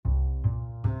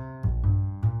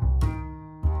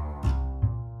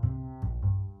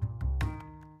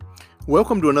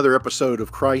Welcome to another episode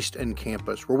of Christ and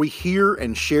Campus, where we hear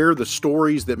and share the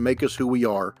stories that make us who we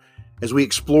are as we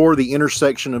explore the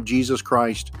intersection of Jesus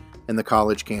Christ and the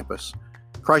college campus.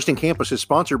 Christ and Campus is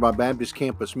sponsored by Baptist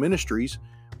Campus Ministries.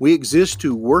 We exist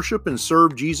to worship and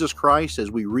serve Jesus Christ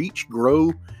as we reach,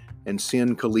 grow, and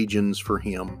send collegians for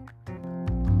Him.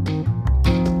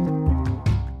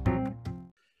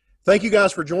 Thank you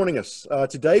guys for joining us.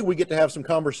 Today we get to have some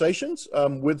conversations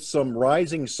with some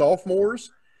rising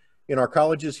sophomores in our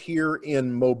colleges here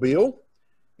in Mobile,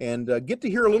 and get to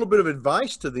hear a little bit of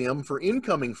advice to them for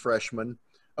incoming freshmen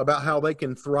about how they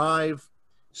can thrive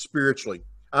spiritually.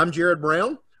 I'm Jared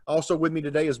Brown. Also with me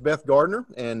today is Beth Gardner,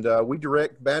 and we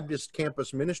direct Baptist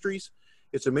Campus Ministries.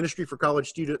 It's a ministry for college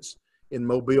students in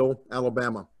Mobile,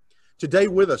 Alabama. Today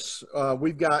with us,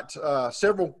 we've got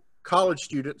several college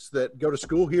students that go to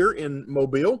school here in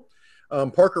Mobile.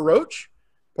 Parker Roach.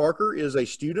 Parker is a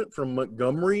student from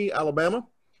Montgomery, Alabama.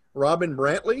 Robin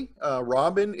Brantley.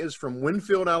 Robin is from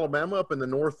Winfield, Alabama, up in the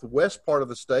northwest part of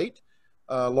the state.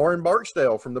 Lauren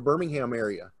Barksdale from the Birmingham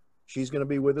area. She's going to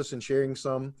be with us and sharing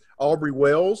some. Aubrey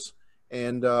Wells,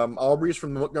 and Aubrey is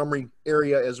from the Montgomery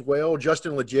area as well.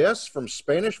 Justin Legess from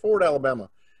Spanish Fort, Alabama,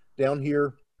 down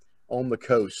here on the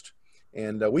coast.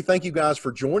 And we thank you guys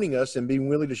for joining us and being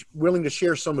willing to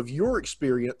share some of your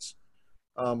experience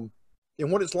in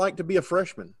what it's like to be a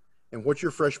freshman, and what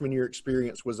your freshman year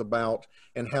experience was about,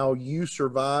 and how you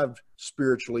survived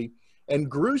spiritually and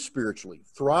grew spiritually,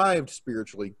 thrived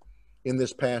spiritually in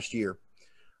this past year.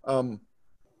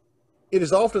 It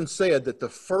is often said that the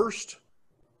first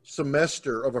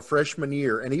semester of a freshman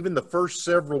year, and even the first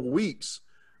several weeks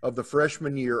of the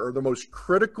freshman year, are the most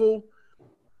critical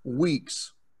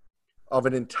weeks of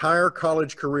an entire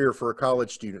college career for a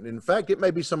college student. In fact, it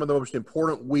may be some of the most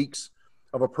important weeks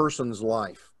of a person's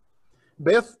life.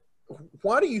 Beth,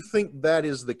 why do you think that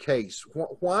is the case?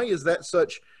 Why is that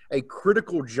such a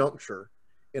critical juncture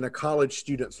in a college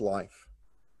student's life?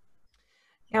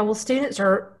 Yeah, well, students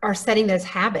are setting those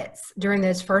habits during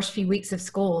those first few weeks of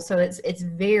school. So it's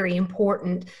very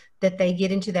important that they get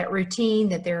into that routine,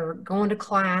 that they're going to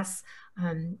class,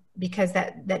 because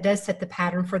that does set the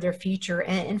pattern for their future,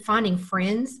 and finding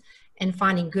friends and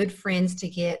finding good friends to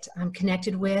get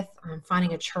connected with,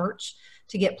 finding a church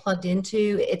to get plugged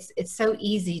into. It's so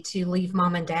easy to leave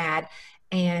mom and dad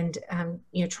and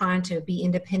trying to be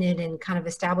independent and kind of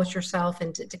establish yourself,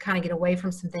 and to kind of get away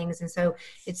from some things. And so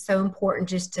it's so important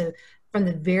just to, from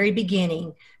the very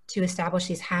beginning, to establish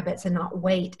these habits and not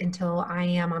wait until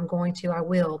I'm going to, I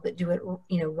will, but do it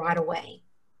right away.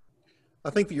 I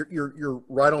think that you're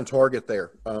right on target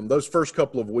there. Those first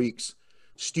couple of weeks,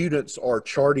 students are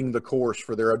charting the course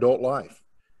for their adult life.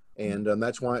 And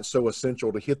that's why it's so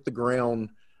essential to hit the ground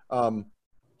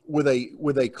with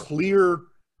a clear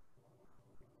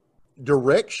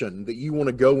direction that you want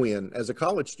to go in as a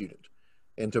college student,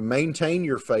 and to maintain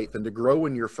your faith and to grow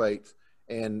in your faith,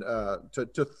 and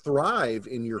to thrive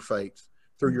in your faith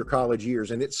through your college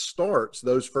years. And it starts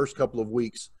those first couple of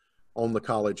weeks on the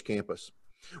college campus.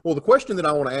 Well, the question that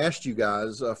I want to ask you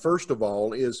guys, first of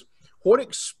all, is what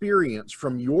experience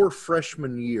from your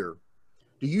freshman year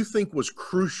do you think was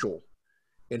crucial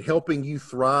in helping you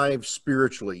thrive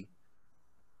spiritually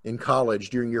in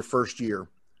college during your first year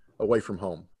away from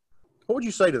home? What would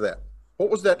you say to that?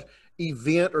 What was that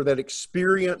event or that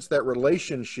experience, that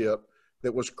relationship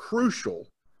that was crucial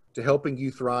to helping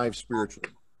you thrive spiritually?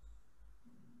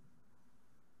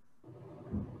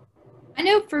 I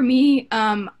know for me,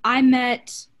 I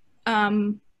met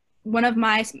one of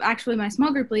my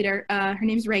small group leader. Her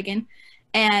name's Reagan.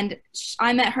 And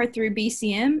I met her through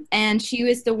BCM, and she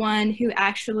was the one who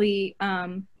actually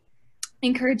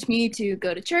encouraged me to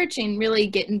go to church and really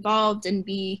get involved and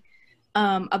be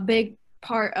a big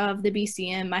part of the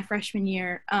BCM my freshman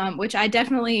year, which I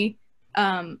definitely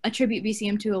attribute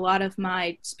BCM to a lot of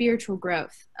my spiritual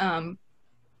growth.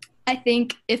 I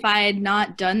think if I had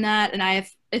not done that, and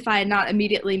if I had not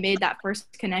immediately made that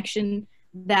first connection,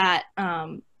 that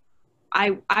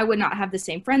I would not have the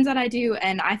same friends that I do,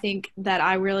 and I think that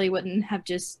I really wouldn't have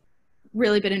just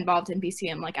really been involved in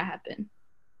BCM like I have been.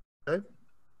 Okay.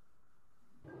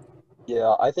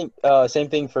 Yeah, I think same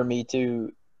thing for me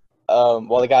too.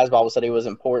 While the guys' Bible study was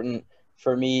important,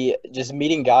 for me, just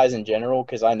meeting guys in general,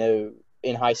 because I know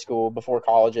in high school, before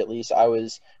college at least, I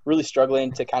was really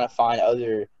struggling to kind of find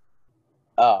other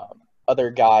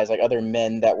guys, like other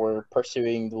men that were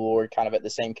pursuing the Lord kind of at the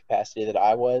same capacity that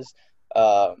I was.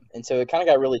 And so it kind of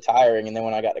got really tiring. And then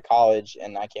when I got to college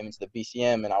and I came into the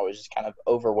BCM, and I was just kind of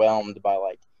overwhelmed by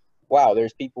like, wow,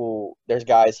 there's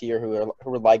guys here who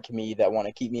are like me, that want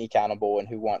to keep me accountable and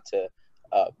who want to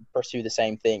pursue the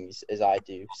same things as I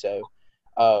do. So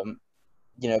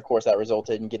of course, that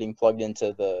resulted in getting plugged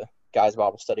into the guys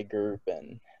Bible study group,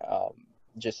 and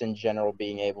just in general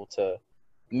being able to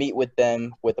meet with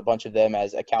them, with a bunch of them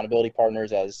as accountability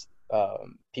partners, as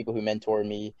people who mentor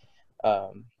me,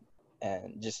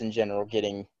 and just in general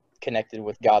getting connected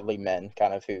with godly men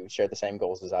kind of who share the same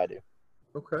goals as I do.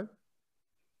 Okay.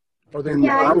 Are there any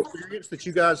experience that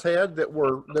you guys had that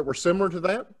were similar to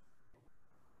that?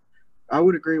 I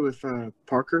would agree with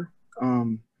Parker.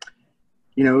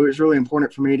 It was really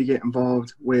important for me to get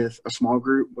involved with a small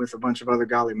group with a bunch of other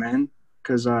godly men,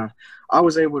 because I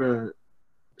was able to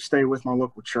stay with my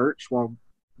local church while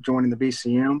joining the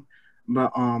BCM.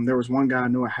 But there was one guy,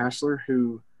 Noah Hassler,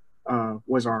 who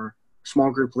was our small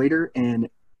group leader, and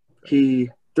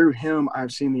through him,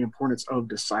 I've seen the importance of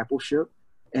discipleship,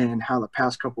 and how the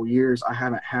past couple years I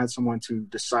haven't had someone to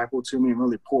disciple to me and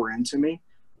really pour into me.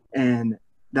 And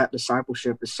that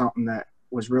discipleship is something that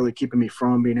was really keeping me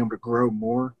from being able to grow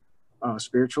more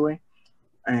spiritually.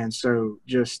 And so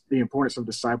just the importance of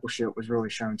discipleship was really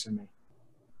shown to me.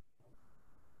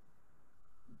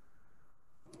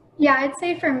 Yeah, I'd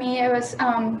say for me it was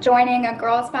joining a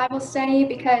girls' Bible study,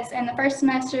 because in the first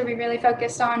semester we really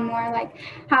focused on more like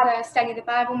how to study the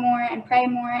Bible more and pray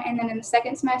more, and then in the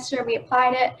second semester we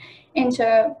applied it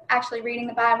into actually reading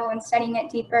the Bible and studying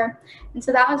it deeper. And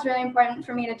so that was really important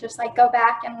for me to just like go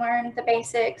back and learn the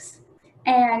basics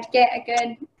and get a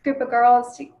good group of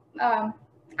girls to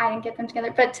I didn't get them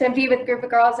together, but to be with a group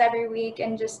of girls every week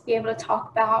and just be able to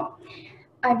talk about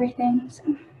everything.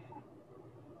 So.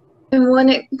 And one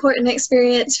important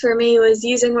experience for me was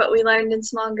using what we learned in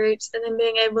small groups and then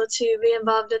being able to be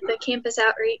involved with the campus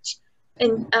outreach.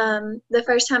 And the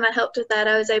first time I helped with that,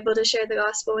 I was able to share the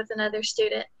gospel with another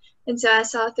student. And so I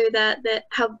saw through that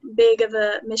how big of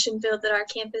a mission field that our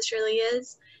campus really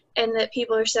is, and that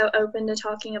people are so open to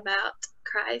talking about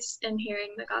Christ and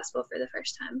hearing the gospel for the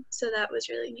first time. So that was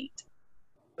really neat.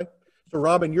 So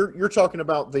Robin, you're talking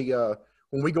about the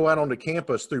when we go out onto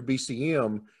campus through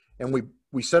BCM and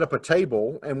we set up a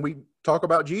table and we talk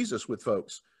about Jesus with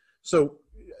folks. So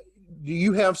do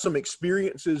you have some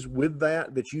experiences with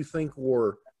that you think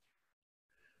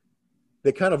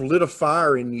that kind of lit a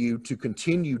fire in you to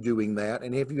continue doing that?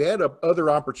 And have you had other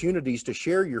opportunities to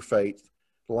share your faith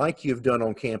like you've done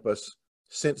on campus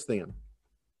since then?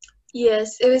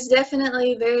 Yes, it was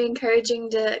definitely very encouraging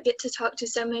to get to talk to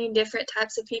so many different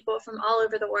types of people from all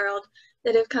over the world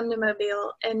that have come to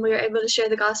Mobile, and we were able to share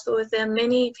the gospel with them,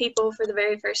 many people for the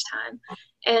very first time.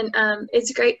 And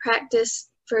it's great practice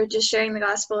for just sharing the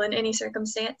gospel in any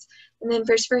circumstance. And then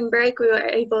for spring break, we were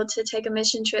able to take a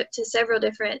mission trip to several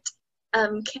different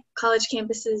college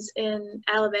campuses in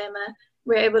Alabama.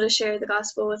 We were able to share the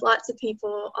gospel with lots of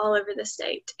people all over the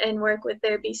state and work with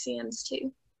their BCMs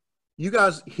too. You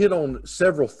guys hit on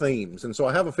several themes, and so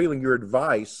I have a feeling your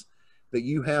advice that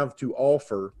you have to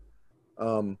offer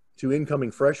to incoming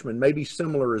freshmen may be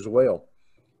similar as well.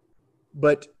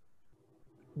 But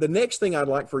the next thing I'd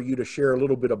like for you to share a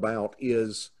little bit about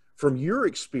is from your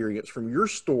experience, from your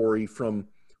story, from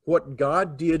what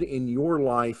God did in your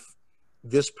life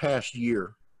this past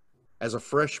year as a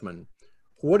freshman.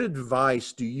 What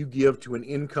advice do you give to an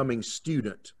incoming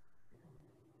student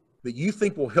that you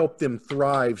think will help them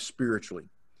thrive spiritually?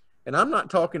 And I'm not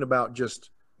talking about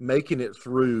just making it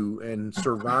through and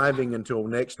surviving until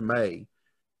next May,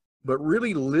 but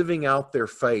really living out their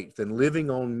faith and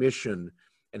living on mission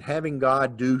and having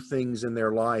God do things in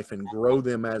their life and grow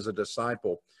them as a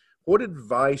disciple. What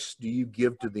advice do you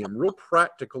give to them? Real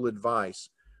practical advice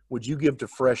would you give to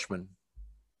freshmen?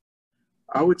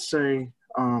 I would say,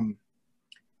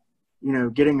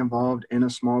 getting involved in a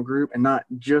small group, and not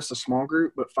just a small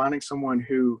group, but finding someone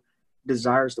who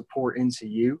desires to pour into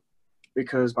you,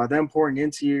 because by them pouring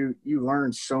into you, you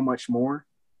learn so much more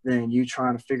than you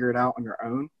trying to figure it out on your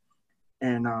own.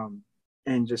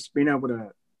 And just being able to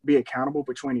be accountable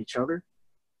between each other.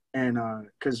 And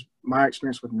because my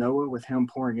experience with Noah, with him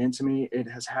pouring into me, it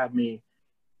has helped me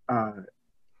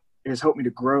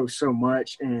to grow so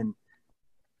much, and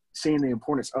seeing the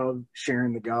importance of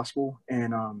sharing the gospel.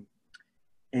 And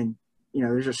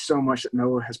there's just so much that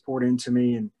Noah has poured into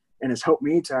me, and has helped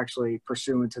me to actually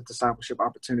pursue into discipleship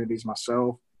opportunities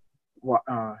myself,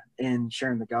 and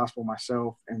sharing the gospel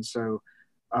myself. And so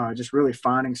just really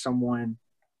finding someone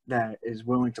that is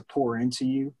willing to pour into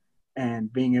you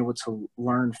and being able to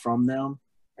learn from them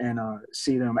and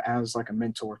see them as like a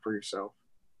mentor for yourself.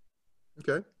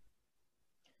 Okay.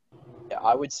 Yeah,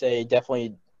 I would say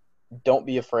definitely don't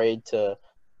be afraid to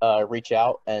reach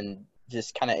out and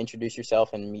just kind of introduce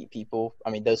yourself and meet people.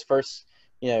 I mean, those first,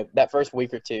 that first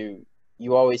week or two,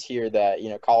 you always hear that,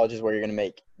 college is where you're going to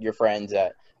make your friends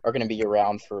that are going to be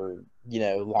around for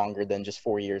longer than just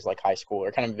 4 years like high school,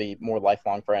 or kind of be more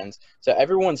lifelong friends. So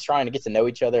everyone's trying to get to know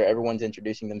each other. Everyone's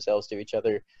introducing themselves to each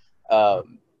other.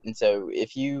 And so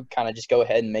if you kind of just go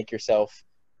ahead and make yourself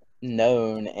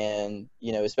known, and,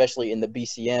 especially in the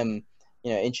BCM,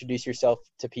 introduce yourself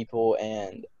to people.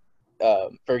 And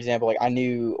for example, like I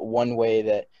knew one way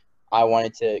that I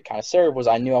wanted to kind of serve was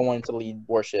I knew I wanted to lead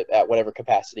worship at whatever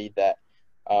capacity that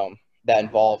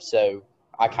involved. So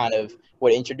I kind of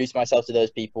would introduce myself to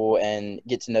those people and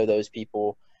get to know those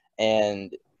people.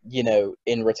 And,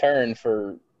 in return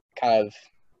for kind of,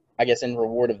 I guess, in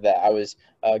reward of that, I was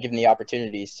given the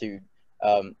opportunities to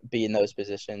be in those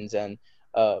positions. And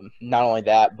not only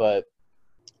that, but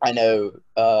I know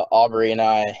Aubrey and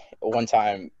I, one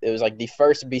time, it was like the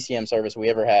first BCM service we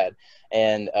ever had.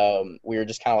 And we were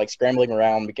just kind of like scrambling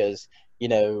around because,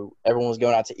 everyone was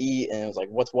going out to eat, and it was like,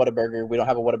 what's Whataburger? We don't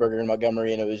have a Whataburger in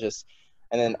Montgomery. And it was just,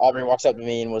 and then Aubrey walks up to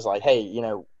me and was like, hey,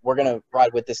 we're going to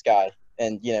ride with this guy.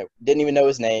 And, didn't even know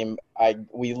his name.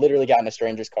 We literally got in a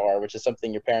stranger's car, which is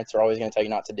something your parents are always going to tell you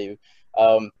not to do.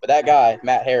 But that guy,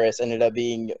 Matt Harris, ended up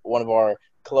being one of our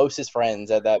closest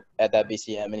friends at that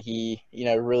BCM. And he,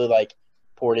 really like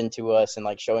poured into us and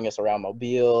like showing us around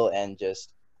Mobile, and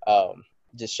just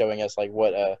showing us like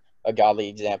what a godly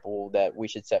example that we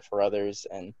should set for others,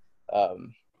 and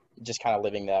just kind of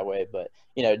living that way. But,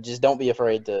 just don't be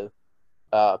afraid to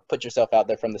put yourself out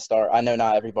there from the start. I know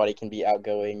not everybody can be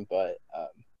outgoing, but,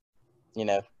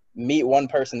 meet one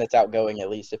person that's outgoing, at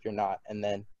least if you're not, and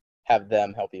then have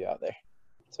them help you out there.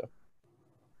 So.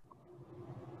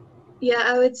 Yeah,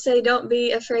 I would say don't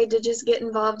be afraid to just get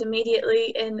involved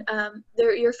immediately. And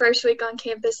your first week on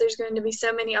campus, there's going to be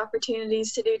so many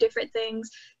opportunities to do different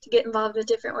things, to get involved with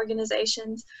different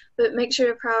organizations. But make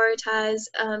sure to prioritize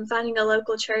finding a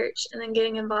local church and then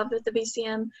getting involved with the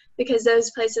BCM, because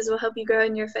those places will help you grow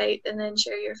in your faith and then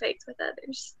share your faith with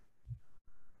others.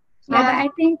 Yeah, I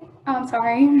think, I'm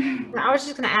sorry. I was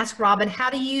just going to ask Robin,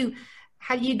 how do you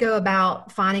go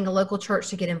about finding a local church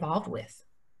to get involved with?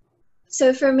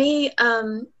 So for me,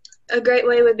 a great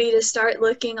way would be to start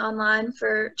looking online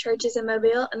for churches in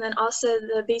Mobile, and then also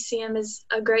the BCM is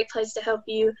a great place to help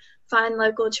you find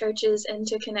local churches and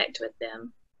to connect with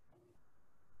them.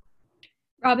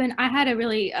 Robin, I had a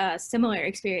really similar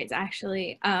experience,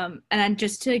 actually. And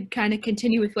just to kind of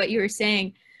continue with what you were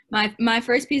saying, my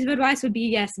first piece of advice would be,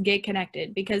 yes, get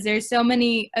connected, because there's so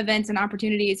many events and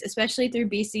opportunities, especially through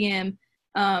BCM,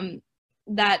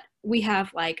 that we have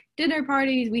like dinner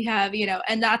parties, we have,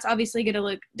 and that's obviously going to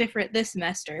look different this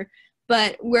semester,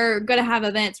 but we're going to have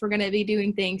events, we're going to be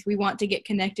doing things, we want to get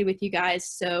connected with you guys.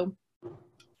 So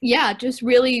yeah, just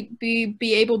really be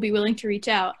willing to reach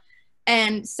out.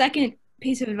 And second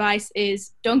piece of advice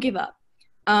is don't give up.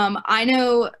 I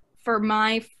know for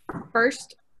my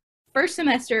first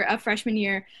semester of freshman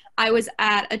year, I was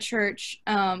at a church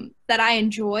that I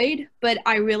enjoyed, but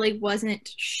I really wasn't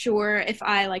sure if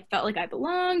I felt like I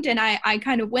belonged. And I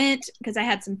kind of went because I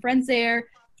had some friends there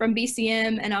from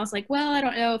BCM, and I was like, well, I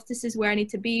don't know if this is where I need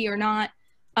to be or not.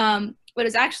 But it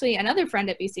was actually another friend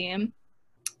at BCM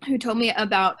who told me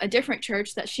about a different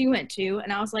church that she went to,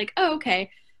 and I was like, oh, okay.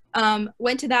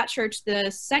 Went to that church the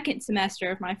second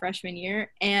semester of my freshman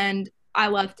year, and I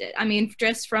loved it. I mean,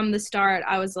 just from the start,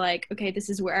 I was like, okay, this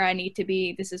is where I need to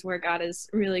be. This is where God has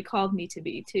really called me to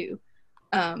be too,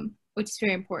 which is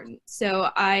very important. So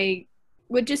I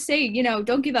would just say,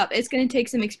 don't give up. It's going to take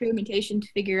some experimentation to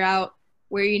figure out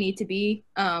where you need to be.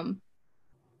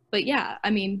 But yeah, I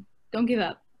mean, don't give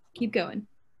up. Keep going.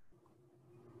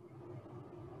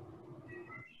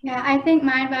 Yeah, I think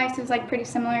my advice is pretty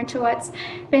similar to what's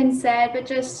been said, but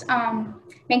just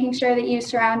making sure that you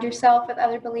surround yourself with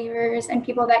other believers and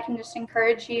people that can just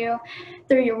encourage you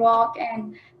through your walk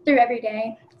and through every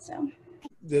day. So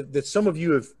that some of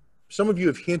you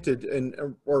have hinted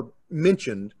or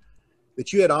mentioned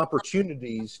that you had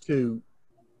opportunities to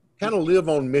kind of live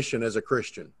on mission as a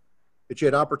Christian, that you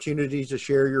had opportunities to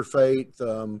share your faith.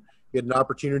 You had an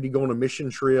opportunity to go on a mission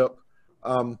trip.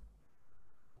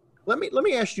 Let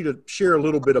me ask you to share a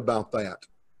little bit about that.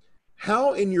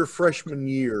 How in your freshman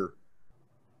year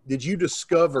did you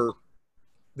discover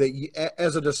that you,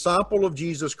 as a disciple of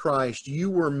Jesus Christ,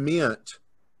 you were meant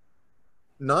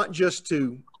not just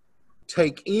to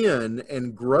take in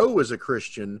and grow as a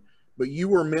Christian, but you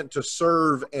were meant to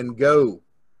serve and go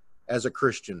as a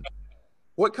Christian?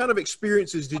 What kind of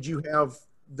experiences did you have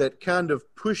that kind of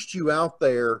pushed you out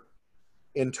there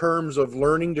in terms of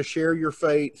learning to share your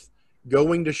faith,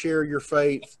 going to share your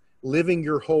faith, living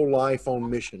your whole life on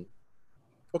mission?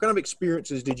 What kind of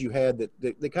experiences did you have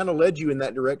that kind of led you in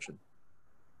that direction?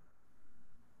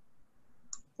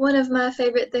 one of my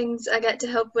favorite things I got to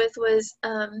help with was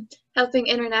helping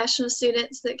international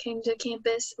students that came to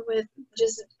campus with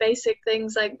just basic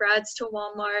things like rides to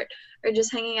Walmart or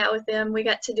just hanging out with them. We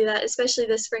got to do that, especially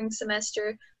this spring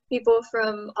semester, people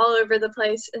from all over the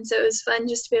place. And so it was fun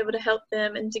just to be able to help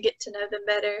them and to get to know them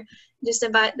better, just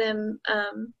invite them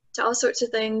to all sorts of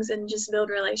things and just build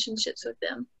relationships with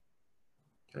them.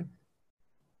 Okay.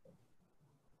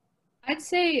 I'd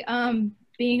say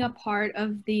being a part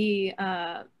of the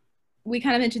we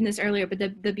kind of mentioned this earlier, but the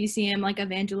BCM like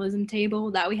evangelism table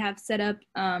that we have set up.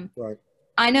 Right.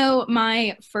 I know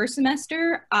my first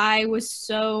semester, I was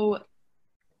so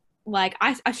like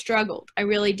I struggled. I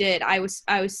really did. I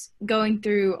was going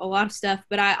through a lot of stuff,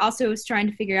 but I also was trying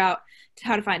to figure out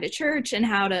how to find a church and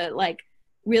how to like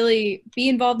really be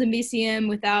involved in BCM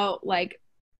without like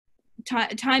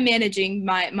time managing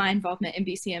my involvement in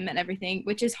BCM and everything,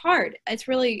 which is hard.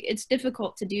 It's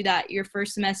difficult to do that your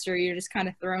first semester. You're just kind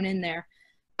of thrown in there.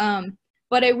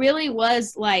 But it really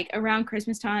was like around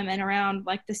Christmas time and around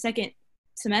like the second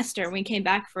semester when we came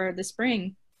back for the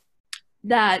spring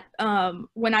that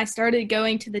when I started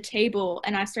going to the table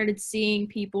and I started seeing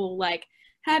people like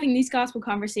having these gospel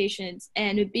conversations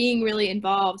and being really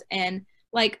involved, and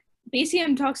like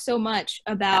BCM talks so much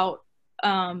about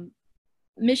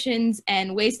missions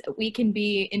and ways that we can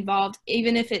be involved,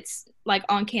 even if it's like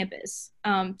on campus,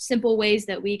 simple ways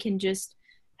that we can just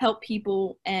help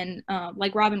people. And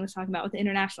like Robin was talking about with the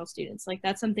international students, like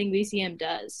that's something BCM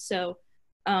does. So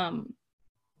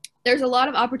there's a lot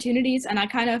of opportunities, and I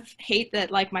kind of hate that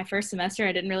like my first semester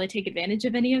I didn't really take advantage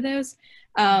of any of those,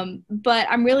 but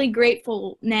I'm really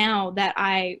grateful now that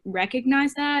I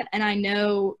recognize that, and I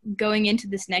know going into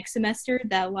this next semester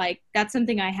that like that's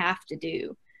something I have to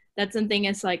do. That's something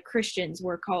as like Christians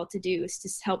we're called to do, is to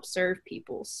help serve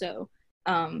people. So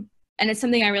and it's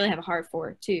something I really have a heart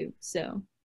for too, so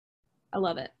I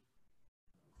love it.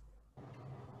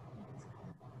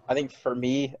 I think for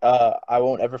me, I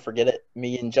won't ever forget it.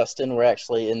 Me and Justin were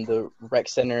actually in the rec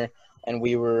center, and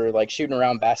we were like shooting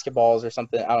around basketballs or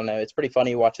something. I don't know. It's pretty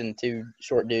funny watching two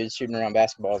short dudes shooting around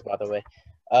basketballs, by the way.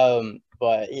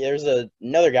 But there's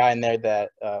another guy in there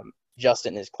that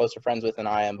Justin is closer friends with than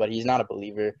I am, but he's not a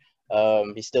believer.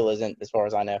 He still isn't, as far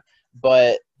as I know.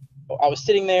 But I was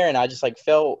sitting there, and I just like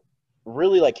felt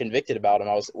really like convicted about him.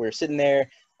 We were sitting there,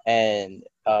 and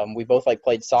we both like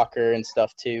played soccer and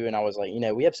stuff too, and I was like,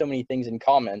 we have so many things in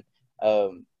common,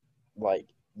 like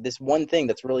this one thing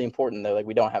that's really important though, like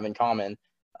we don't have in common,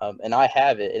 and I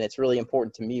have it, and it's really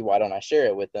important to me. Why don't I share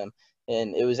it with them?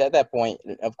 And it was at that point,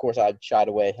 of course, I shied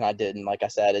away, and I didn't. Like I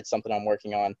said, it's something I'm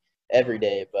working on every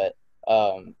day. But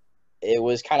it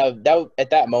was kind of that at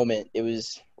that moment. It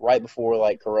was right before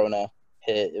like Corona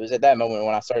hit. It was at that moment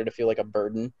when I started to feel like a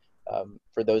burden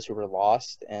for those who were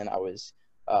lost, and I was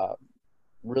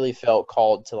really felt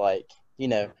called to like,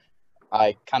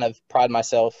 I kind of pride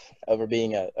myself over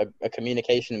being a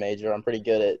communication major. I'm pretty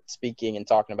good at speaking and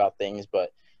talking about things,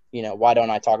 but why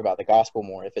don't I talk about the gospel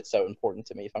more if it's so important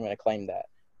to me, if I'm going to claim that?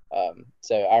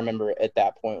 So I remember at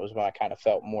that point was when I kind of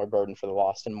felt more burdened for the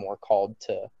lost and more called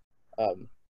to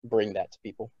bring that to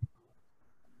people.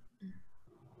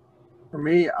 For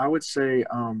me, I would say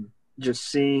just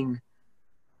seeing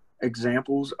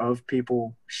examples of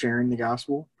people sharing the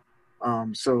gospel.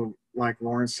 So like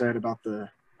Lauren said about the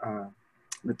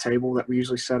table that we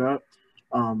usually set up,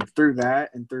 through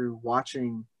that and through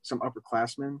watching some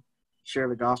upperclassmen share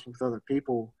the gospel with other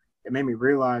people, it made me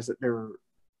realize that there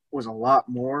was a lot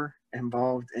more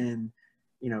involved in,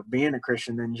 being a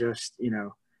Christian than just,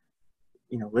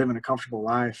 living a comfortable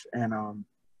life. And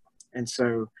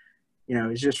so,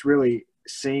 it's just really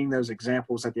seeing those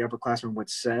examples that the upperclassmen would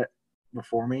set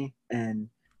before me. And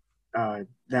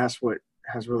that's what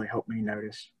has really helped me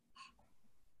notice.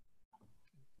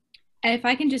 And if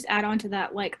I can just add on to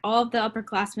that, like all of the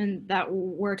upperclassmen that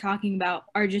we're talking about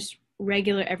are just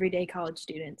regular everyday college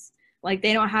students. Like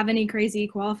they don't have any crazy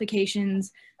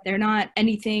qualifications. They're not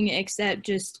anything except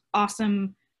just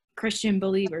awesome Christian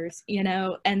believers,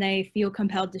 and they feel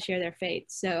compelled to share their faith.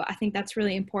 So I think that's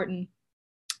really important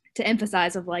to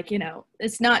emphasize of like,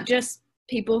 it's not just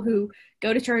people who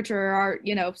go to church or are,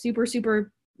 super,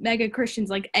 super mega Christians.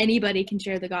 Like anybody can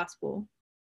share the gospel.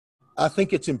 I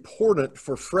think it's important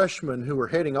for freshmen who are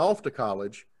heading off to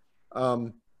college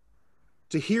to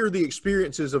hear the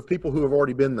experiences of people who have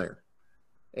already been there.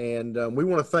 And we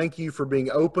want to thank you for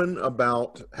being open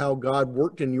about how God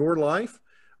worked in your life,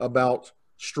 about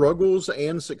struggles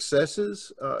and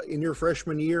successes in your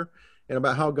freshman year, and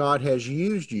about how God has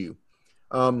used you.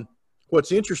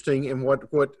 What's interesting and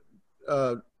what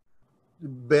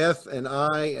Beth and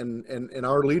I and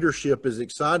our leadership is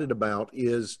excited about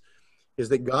is is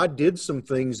that God did some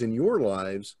things in your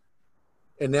lives,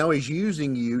 and now he's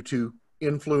using you to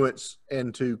influence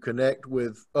and to connect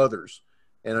with others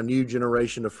and a new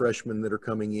generation of freshmen that are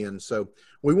coming in. So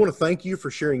we want to thank you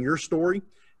for sharing your story,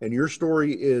 and your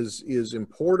story is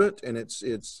important, and it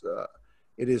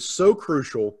is so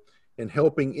crucial in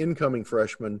helping incoming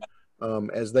freshmen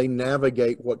as they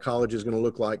navigate what college is going to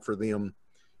look like for them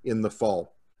in the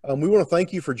fall. We want to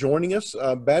thank you for joining us.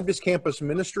 Baptist Campus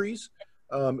Ministries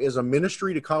is a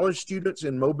ministry to college students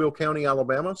in Mobile County,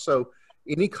 Alabama. So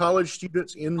any college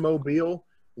students in Mobile,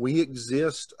 we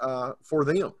exist for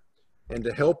them and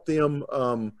to help them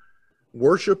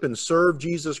worship and serve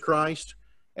Jesus Christ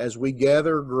as we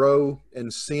gather, grow,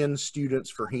 and send students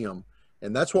for him.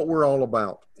 And that's what we're all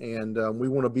about. And we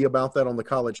want to be about that on the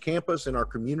college campus, in our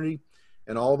community,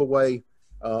 and all the way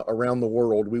around the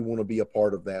world. We want to be a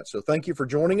part of that. So thank you for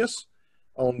joining us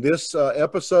on this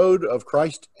episode of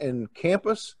Christ and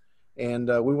Campus. And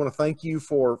we want to thank you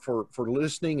for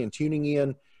listening and tuning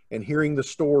in and hearing the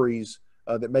stories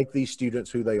that make these students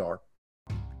who they are.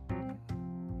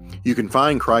 You can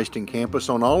find Christ and Campus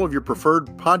on all of your preferred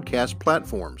podcast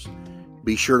platforms.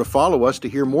 Be sure to follow us to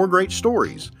hear more great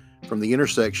stories from the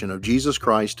intersection of Jesus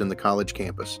Christ and the college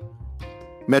campus.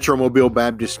 Metro Mobile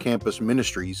Baptist Campus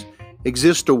Ministries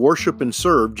exists to worship and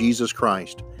serve Jesus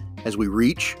Christ as we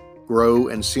reach, grow,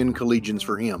 and send collegians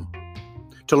for him.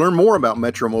 To learn more about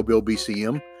Metro Mobile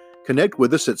BCM, connect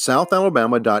with us at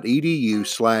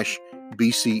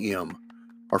southalabama.edu/BCM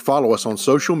or follow us on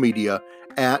social media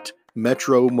at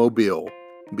Metro Mobile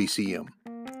BCM.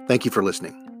 Thank you for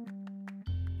listening.